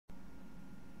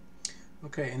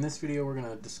Okay, in this video we're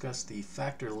going to discuss the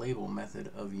factor label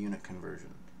method of unit conversion.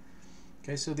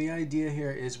 Okay, so the idea here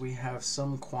is we have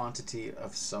some quantity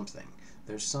of something.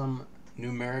 There's some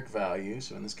numeric value,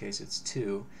 so in this case it's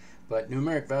 2, but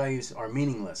numeric values are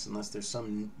meaningless unless there's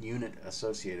some unit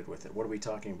associated with it. What are we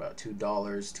talking about?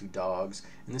 $2, 2 dogs.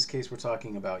 In this case we're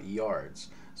talking about yards.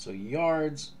 So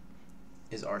yards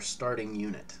is our starting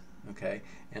unit, okay?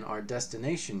 And our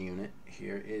destination unit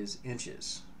here is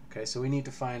inches. Okay, so we need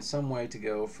to find some way to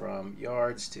go from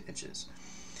yards to inches.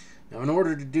 Now in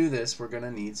order to do this, we're going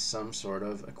to need some sort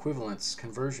of equivalence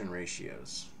conversion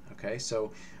ratios. Okay,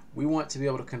 so we want to be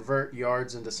able to convert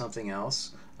yards into something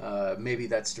else. Maybe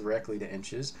that's directly to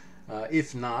inches.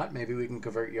 If not, maybe we can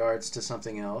convert yards to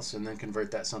something else and then convert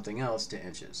that something else to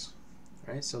inches.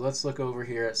 Right, so let's look over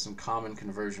here at some common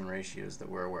conversion ratios that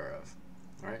we're aware of.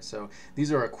 All right, so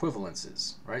these are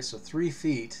equivalences. Right, so 3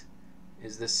 feet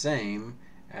is the same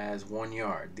as 1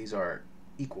 yard. These are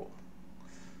equal,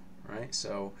 right?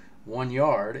 So 1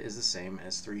 yard is the same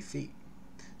as 3 feet.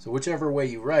 So whichever way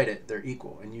you write it, they're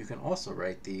equal. And you can also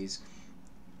write these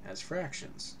as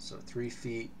fractions. So 3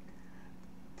 feet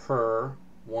per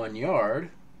 1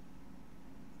 yard.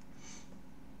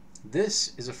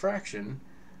 This is a fraction,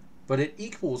 but it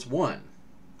equals 1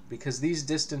 because these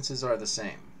distances are the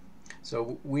same.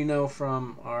 So we know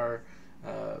from our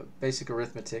basic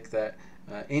arithmetic that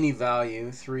any value,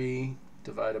 3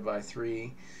 divided by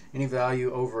 3, any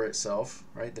value over itself,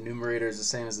 right? The numerator is the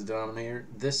same as the denominator.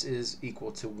 This is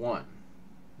equal to 1.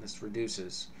 This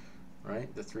reduces,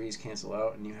 right? The 3's cancel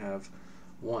out and you have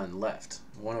 1 left.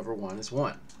 1 over 1 is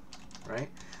 1, right?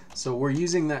 So we're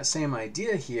using that same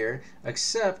idea here,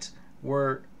 except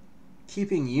we're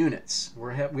keeping units.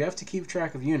 We have to keep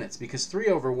track of units because 3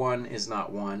 over 1 is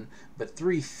not 1, but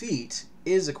 3 feet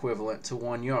is equivalent to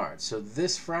 1 yard. So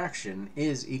this fraction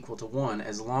is equal to 1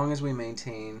 as long as we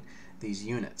maintain these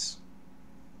units.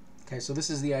 Okay, so this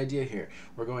is the idea here.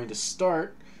 We're going to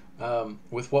start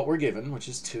with what we're given, which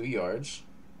is 2 yards.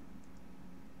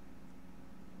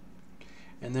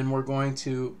 And then we're going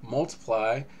to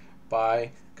multiply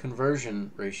by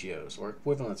conversion ratios or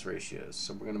equivalence ratios.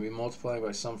 So we're going to be multiplying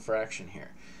by some fraction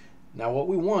here. Now what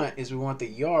we want is we want the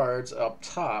yards up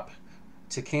top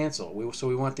to cancel. So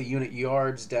we want the unit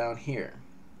yards down here.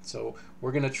 So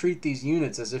we're going to treat these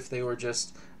units as if they were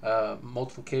just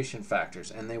multiplication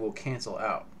factors, and they will cancel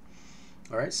out.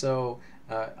 All right, so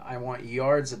I want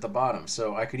yards at the bottom.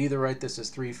 So I could either write this as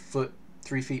 3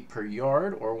 feet per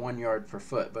yard or 1 yard per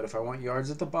foot. But if I want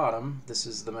yards at the bottom, this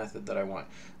is the method that I want.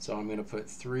 So I'm going to put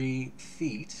 3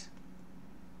 feet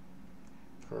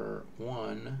per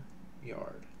 1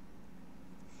 yard.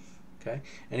 Okay,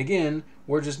 and again,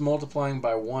 we're just multiplying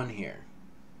by 1 here.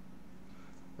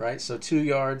 Right, so 2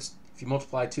 yards, if you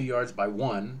multiply 2 yards by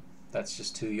 1, that's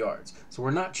just 2 yards. So we're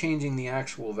not changing the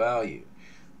actual value,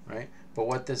 right? But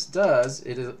what this does,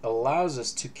 it allows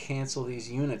us to cancel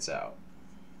these units out.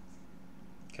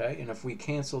 Okay, and if we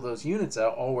cancel those units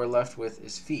out, all we're left with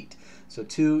is feet. So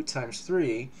 2 times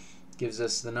 3 gives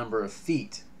us the number of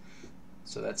feet.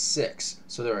 So that's 6.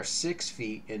 So there are 6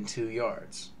 feet in 2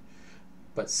 yards.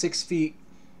 But 6 feet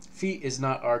is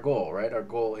not our goal, right? Our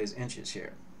goal is inches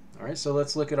here. All right, so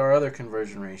let's look at our other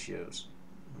conversion ratios.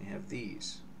 We have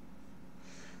these.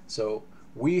 So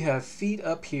we have feet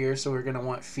up here, so we're going to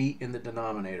want feet in the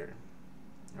denominator.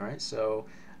 All right, so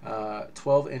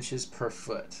 12 inches per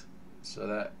foot. So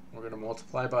that we're going to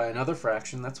multiply by another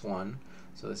fraction, that's 1.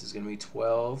 So this is going to be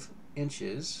 12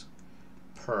 inches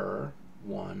per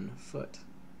 1 foot.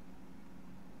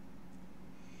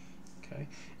 Okay,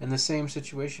 and the same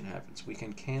situation happens. We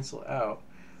can cancel out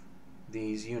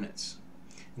these units.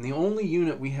 And the only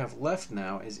unit we have left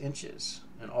now is inches.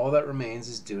 And all that remains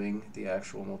is doing the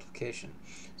actual multiplication.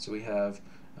 So we have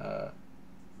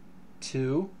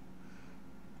 2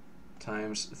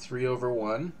 times 3 over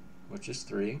 1, which is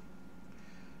 3,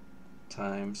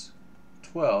 times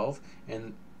 12,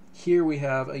 and here we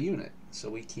have a unit, so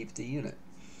we keep the unit.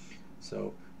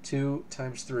 So 2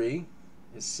 times 3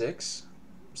 is 6,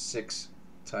 6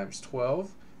 times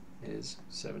 12 is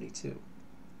 72.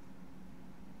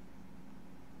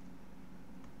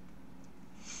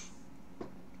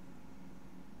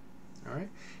 All right,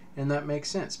 and that makes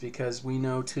sense because we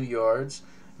know 2 yards,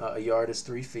 a yard is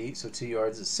 3 feet, so 2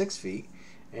 yards is 6 feet,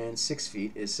 and 6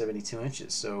 feet is 72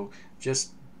 inches. So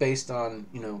just based on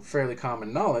fairly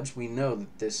common knowledge, we know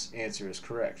that this answer is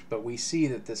correct. But we see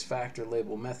that this factor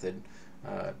label method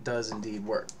does indeed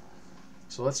work.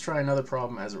 So let's try another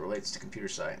problem as it relates to computer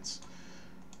science.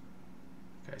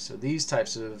 Okay, so these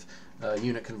types of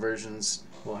unit conversions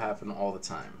will happen all the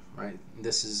time, right?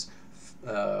 This is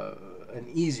an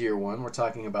easier one, we're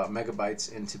talking about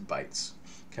megabytes into bytes.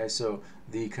 Okay, so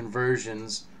the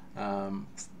conversions,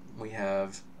 we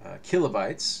have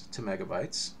kilobytes to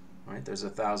megabytes. Right, there's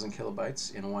 1,000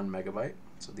 kilobytes in 1 megabyte,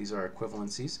 so these are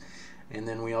equivalencies. And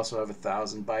then we also have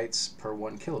 1,000 bytes per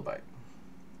 1 kilobyte.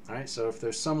 All right, so if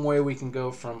there's some way we can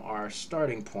go from our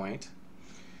starting point,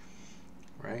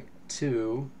 right,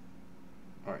 to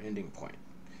our ending point.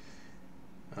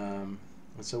 And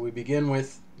so we begin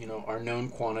with, our known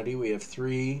quantity. We have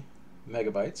 3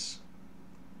 megabytes.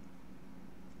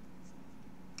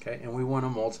 Okay, and we want to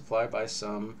multiply by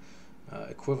some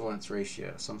equivalence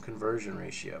ratio, some conversion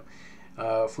ratio.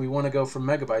 If we want to go from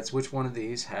megabytes, which one of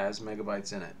these has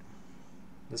megabytes in it?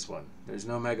 This one. There's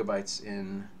no megabytes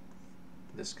in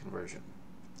this conversion,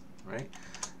 right?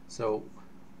 So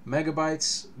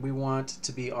megabytes we want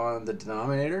to be on the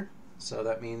denominator, so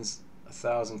that means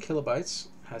 1,000 kilobytes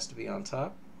has to be on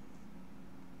top,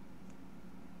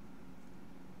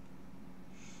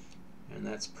 and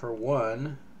that's per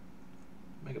 1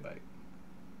 megabyte.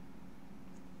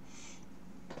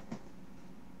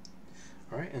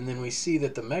 All right, and then we see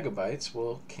that the megabytes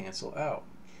will cancel out.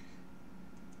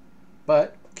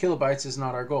 But kilobytes is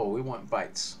not our goal. We want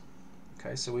bytes.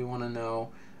 Okay, so we want to know,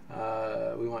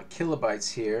 we want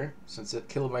kilobytes here. Since the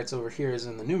kilobytes over here is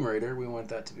in the numerator, we want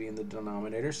that to be in the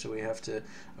denominator, so we have to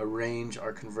arrange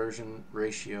our conversion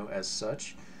ratio as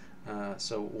such.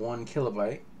 So 1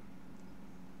 kilobyte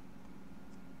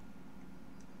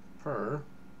per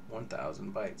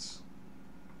 1,000 bytes.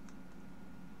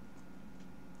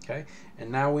 Okay,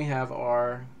 and now we have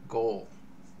our goal,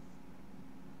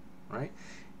 right?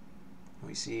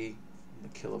 We see the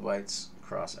kilobytes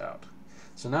cross out.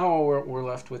 So now all we're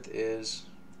left with is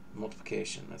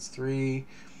multiplication. That's 3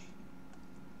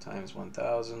 times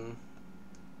 1,000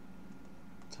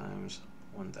 times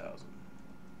 1,000.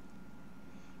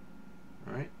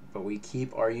 All right, but we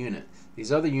keep our unit.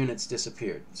 These other units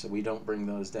disappeared, so we don't bring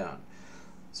those down.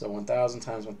 So 1,000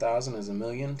 times 1,000 is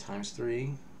 1,000,000 times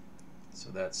 3. So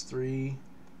that's 3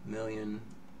 million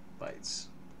bytes.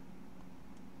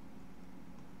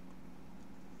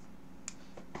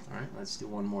 All right, let's do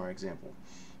one more example.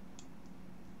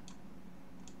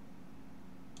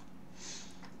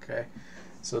 Okay,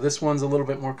 so this one's a little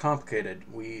bit more complicated.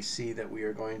 We see that we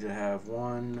are going to have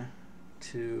 1,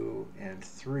 2, and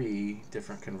 3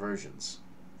 different conversions.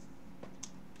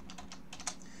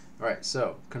 All right,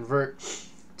 so convert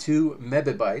 2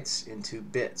 megabytes into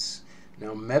bits.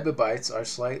 Now, megabytes are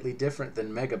slightly different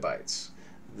than megabytes.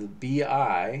 The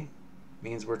BI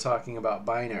means we're talking about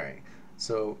binary.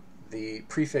 So the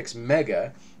prefix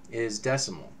mega is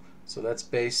decimal. So that's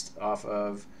based off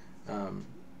of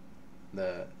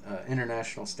the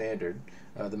international standard,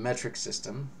 the metric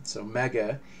system. So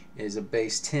mega is a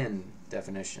base 10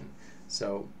 definition.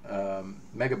 So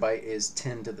megabyte is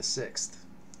 10 to the 6th.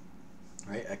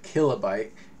 Right? A kilobyte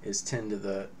is 10 to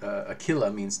the, a kilo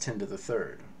means 10 to the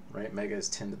 3rd. Right? Mega is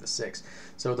 10 to the 6th.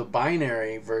 So the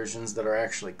binary versions that are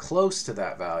actually close to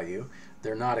that value,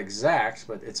 they're not exact,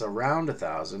 but it's around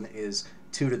 1,000, is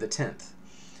 2 to the 10th.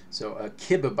 So a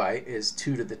kilobyte is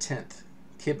 2 to the 10th.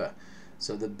 Kiba.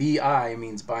 So the BI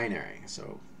means binary.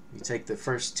 So you take the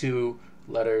first 2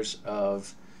 letters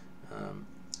of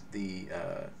the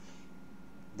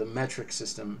metric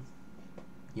system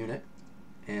unit,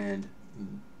 and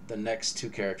the next 2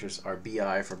 characters are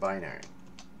BI for binary.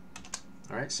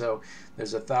 All right, so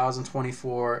there's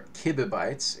 1,024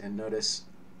 kilobytes, and notice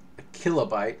a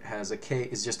kilobyte has a K,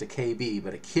 is just a KB,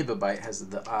 but a kilobyte has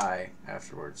the I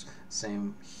afterwards.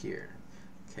 Same here,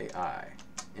 KI,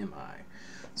 MI.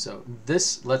 So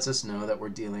this lets us know that we're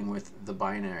dealing with the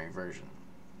binary version.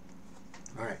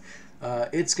 All right,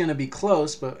 it's going to be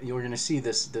close, but you're going to see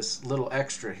this little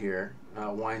extra here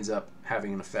winds up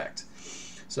having an effect.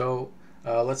 So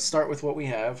let's start with what we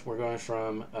have. We're going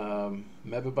from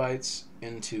megabytes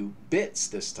into bits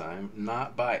this time,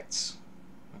 not bytes.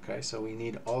 Okay, so we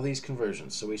need all these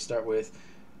conversions. So we start with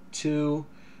 2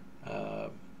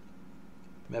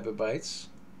 megabytes.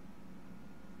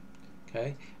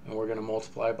 Okay, and we're going to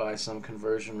multiply by some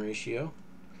conversion ratio.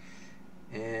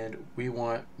 And we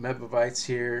want megabytes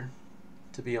here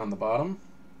to be on the bottom.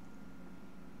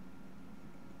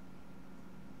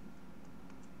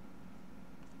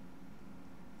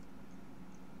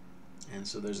 And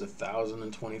so there's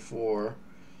 1,024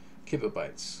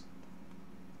 kilobytes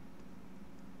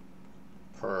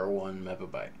per 1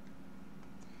 megabyte.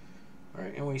 All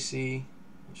right, and we see,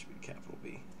 it should be capital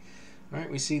B. All right,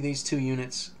 we see these 2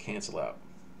 units cancel out.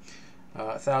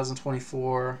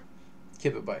 1,024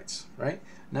 kilobytes, right?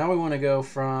 Now we want to go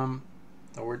from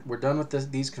We're done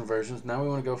with these conversions. Now we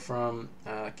want to go from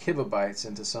kilobytes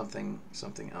into something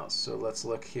else. So let's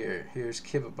look here. Here's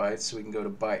kilobytes, so we can go to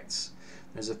bytes.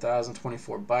 There's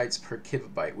 1,024 bytes per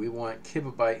kilobyte. We want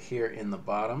kilobyte here in the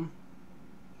bottom.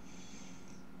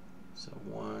 So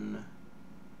 1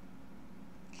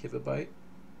 kilobyte,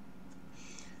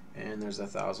 and there's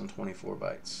 1,024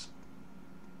 bytes.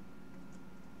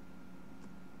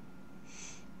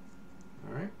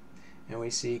 All right, and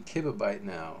we see kilobyte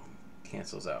now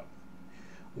cancels out.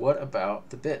 What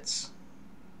about the bits?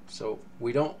 So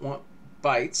we don't want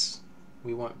bytes,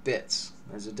 we want bits.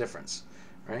 There's a difference,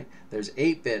 right? There's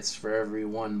 8 bits for every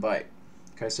 1 byte.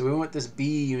 Okay, so we want this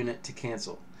B unit to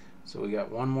cancel. So we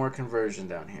got one more conversion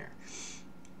down here.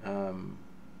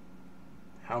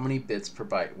 How many bits per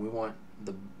byte? We want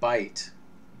the byte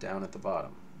down at the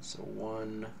bottom. So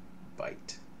 1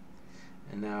 byte.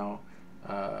 And now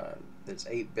there's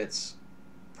 8 bits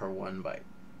per 1 byte.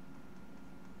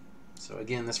 So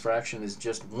again, this fraction is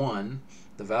just 1.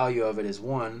 The value of it is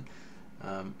 1,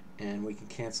 and we can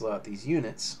cancel out these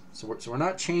units. So we're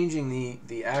not changing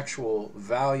the actual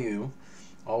value.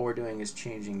 All we're doing is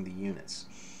changing the units.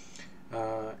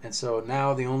 And so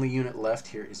now the only unit left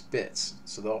here is bits.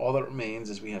 So all that remains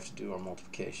is we have to do our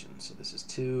multiplication. So this is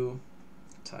 2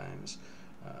 times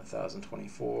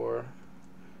 1,024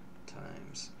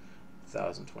 times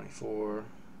 1,024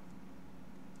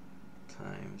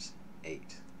 times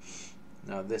 8.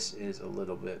 Now this is a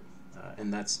little bit,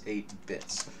 and that's 8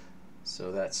 bits.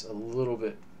 So that's a little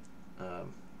bit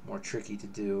more tricky to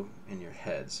do in your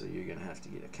head. So you're going to have to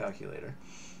get a calculator,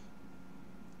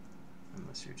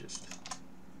 unless you're just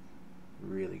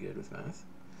really good with math,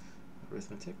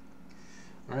 arithmetic.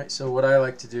 All right, so what I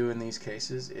like to do in these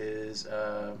cases is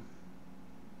I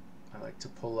like to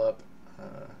pull up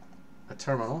a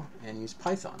terminal and use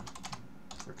Python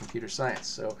for computer science.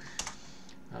 So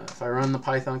if I run the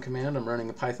Python command, I'm running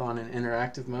the Python in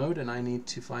interactive mode, and I need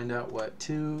to find out what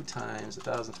 2 times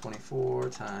 1,024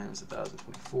 times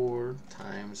 1,024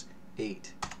 times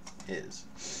 8 is.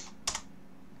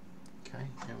 Okay,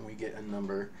 and we get a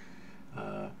number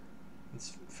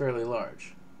that's fairly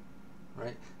large,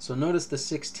 right? So notice the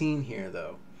 16 here,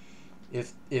 though.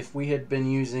 If we had been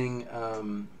using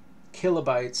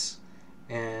kilobytes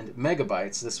and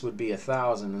megabytes, this would be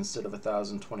 1,000 instead of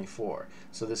 1,024.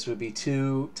 So this would be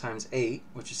 2 times 8,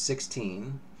 which is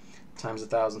 16, times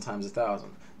 1,000 times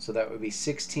 1,000. So that would be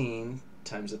 16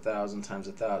 times 1,000 times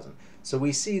 1,000. So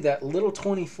we see that little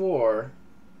 24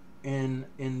 in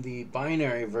the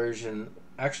binary version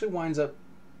actually winds up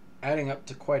adding up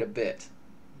to quite a bit.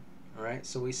 All right,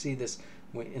 so we see this,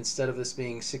 instead of this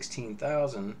being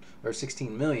 16,000 or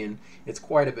 16 million, it's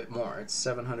quite a bit more. It's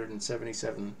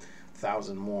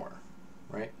 777,000 more,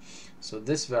 right? So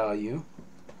this value,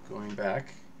 going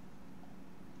back,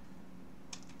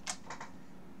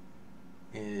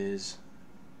 is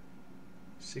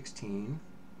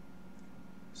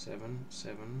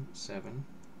 16,777,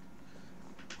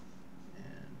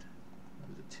 and what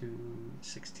is it,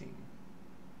 216.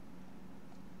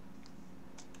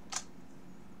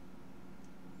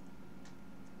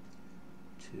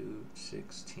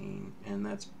 216, and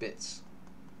that's bits.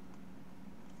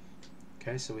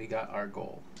 Okay, so we got our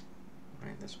goal.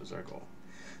 Right, this was our goal.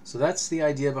 So that's the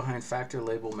idea behind factor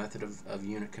label method of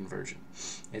unit conversion.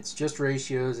 It's just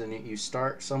ratios, and you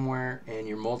start somewhere and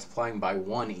you're multiplying by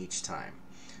 1 each time.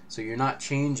 So you're not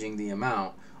changing the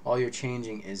amount, all you're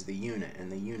changing is the unit,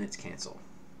 and the units cancel.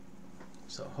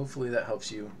 So hopefully that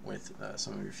helps you with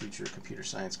some of your future computer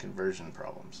science conversion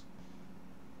problems.